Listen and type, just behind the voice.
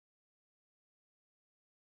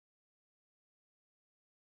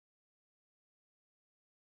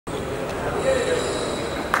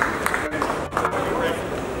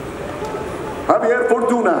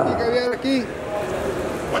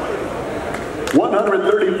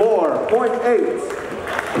134.8.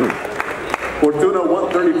 Fortuna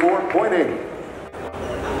 134.8.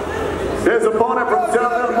 His opponent from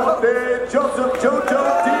South El Monte, Joseph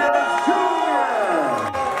Jojo Diaz Jr.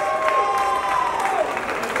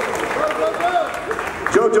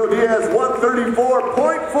 Jojo Diaz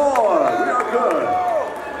 134.4. We are good.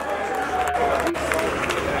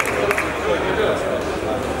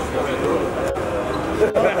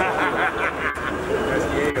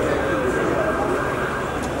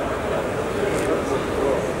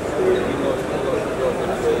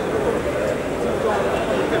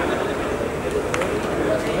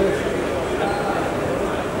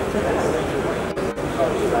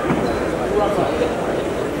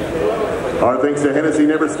 Our thanks to Hennessy,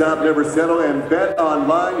 Never Stop, Never Settle, and Bet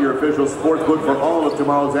Online, your official sports book for all of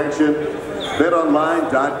tomorrow's action.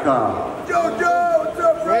 BetOnline.com.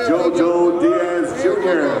 Jojo Diaz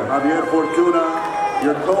Jr., Javier Fortuna,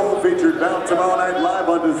 your co-featured bout tomorrow night live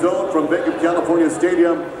on DAZN from Bank of California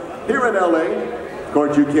Stadium here in LA. Of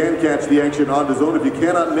course, you can catch the action on DAZN if you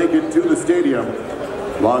cannot make it to the stadium.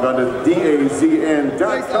 Log on to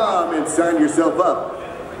DAZN.com and sign yourself up.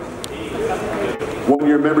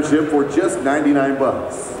 1-year membership for just $99.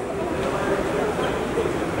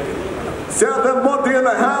 South El Monte in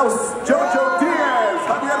the house, Jojo Diaz,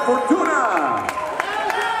 Javier Fortuna.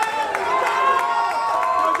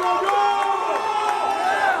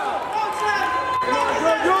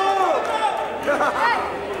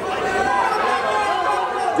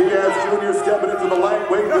 Diaz Jr. stepping into the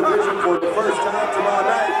lightweight division for the first time tomorrow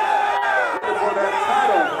night. Looking for that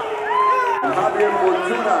title. And Javier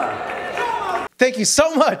Fortuna. Thank you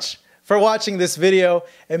so much for watching this video,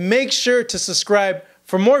 and make sure to subscribe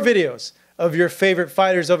for more videos of your favorite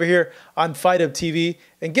fighters over here on Fight Up TV,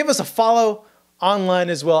 and give us a follow online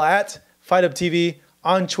as well at Fight Up TV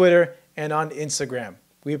on Twitter and on Instagram.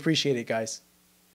 We appreciate it, guys.